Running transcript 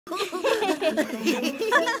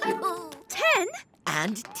10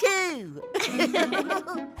 and 2.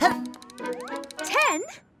 10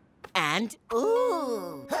 and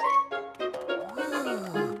ooh.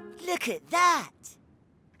 Ooh. Look at that.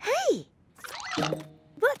 Hey!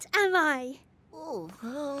 What am I? Oh,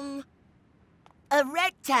 a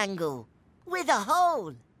rectangle with a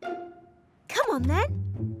hole. Come on, then.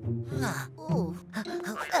 Ooh.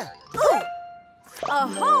 A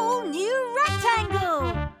whole new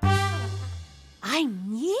rectangle! I'm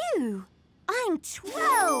new. I'm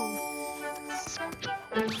 12.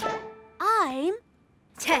 I'm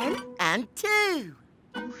 10 and 2.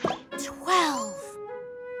 12.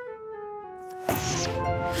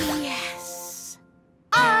 Yes.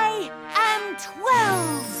 I am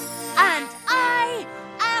 12. And I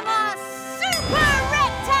am a super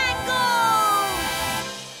rectangle!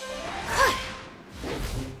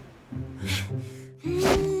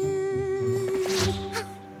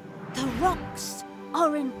 The rocks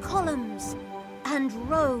are in columns and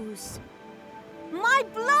rows. My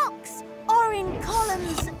blocks are in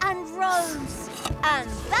columns and rows. And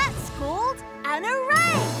that's called an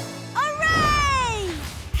array. Array!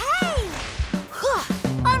 Hey!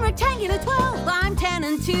 I'm rectangular 12, I'm 10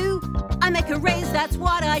 and 2. I make arrays, that's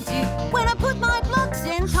what I do. When I put my blocks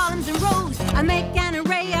in columns and rows, I make an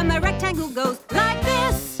array and my rectangle goes like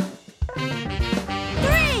this.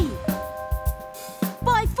 3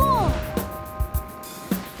 by 4.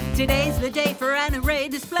 Today's the day for an array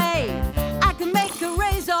display. I can make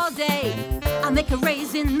arrays all day. I make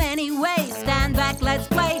arrays in many ways. Stand back, let's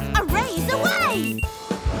play. Arrays away!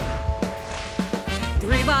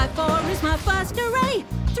 3 by 4 is my first array.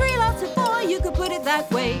 3 lots of 4, you could put it that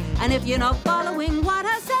way. And if you're not following what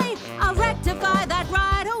I say, I'll rectify that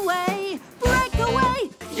right away. Break away!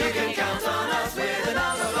 You can count on us with a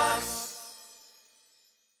Numberblocks.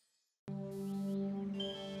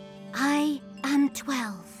 I am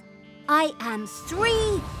 12. I am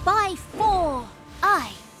 3 by 4.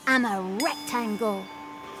 I am a rectangle.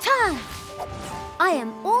 Turn! I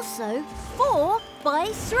am also 4 by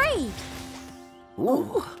 3.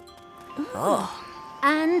 Ooh. Oh.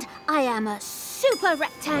 And I am a super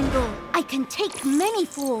rectangle. I can take many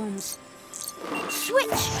forms.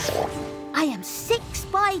 Switch! I am 6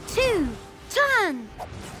 by 2. Turn!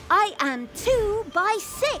 I am 2 by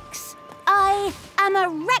 6. I am a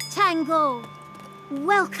rectangle.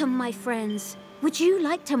 Welcome, my friends. Would you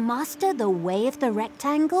like to master the way of the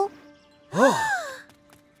rectangle?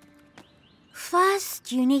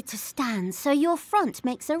 First, you need to stand so your front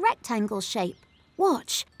makes a rectangle shape.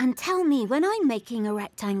 Watch and tell me when I'm making a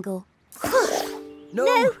rectangle.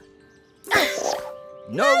 No.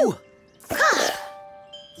 No.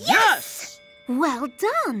 Yes! Well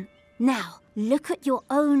done. Now, look at your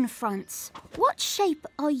own fronts. What shape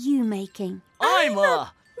are you making? I'm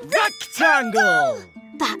a rectangle!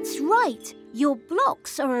 That's right. Your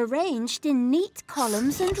blocks are arranged in neat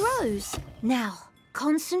columns and rows. Now,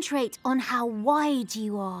 concentrate on how wide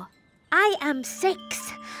you are. I am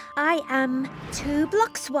 6. I am 2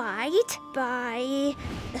 blocks wide by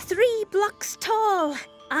 3 blocks tall.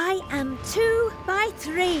 I am 2 by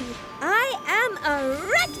 3. I am a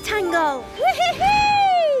rectangle.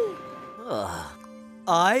 Whee-hee-hee!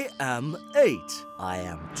 I am 8. I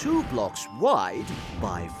am 2 blocks wide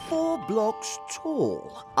by 4 blocks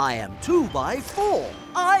tall. I am 2 by 4.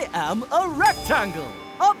 I am a rectangle.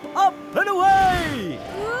 Up, up and away!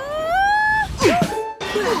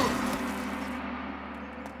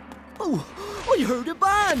 Oh, I heard a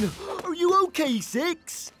bang. Are you okay,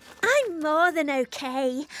 6? I'm more than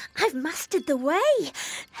okay. I've mastered the way.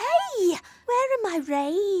 Hey, where are my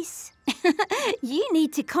rays? You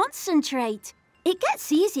need to concentrate. It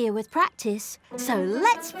gets easier with practice, so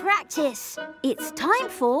let's practice. It's time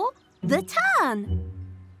for the turn.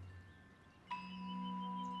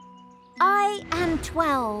 I am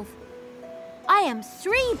 12. I am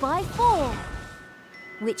 3 by 4,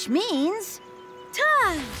 which means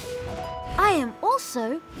turn. I am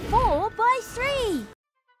also 4 by 3.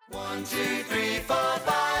 1, 2, 3, 4,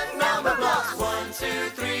 5 Numberblocks. 1, 2,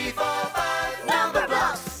 3, 4, 5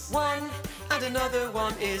 Numberblocks. 1 and another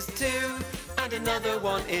one is 2 and another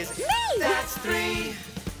one is me. That's 3.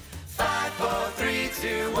 5, 4, 3,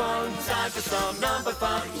 2, 1. Time for some number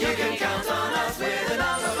fun. You can count on us with a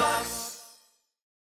Numberblocks.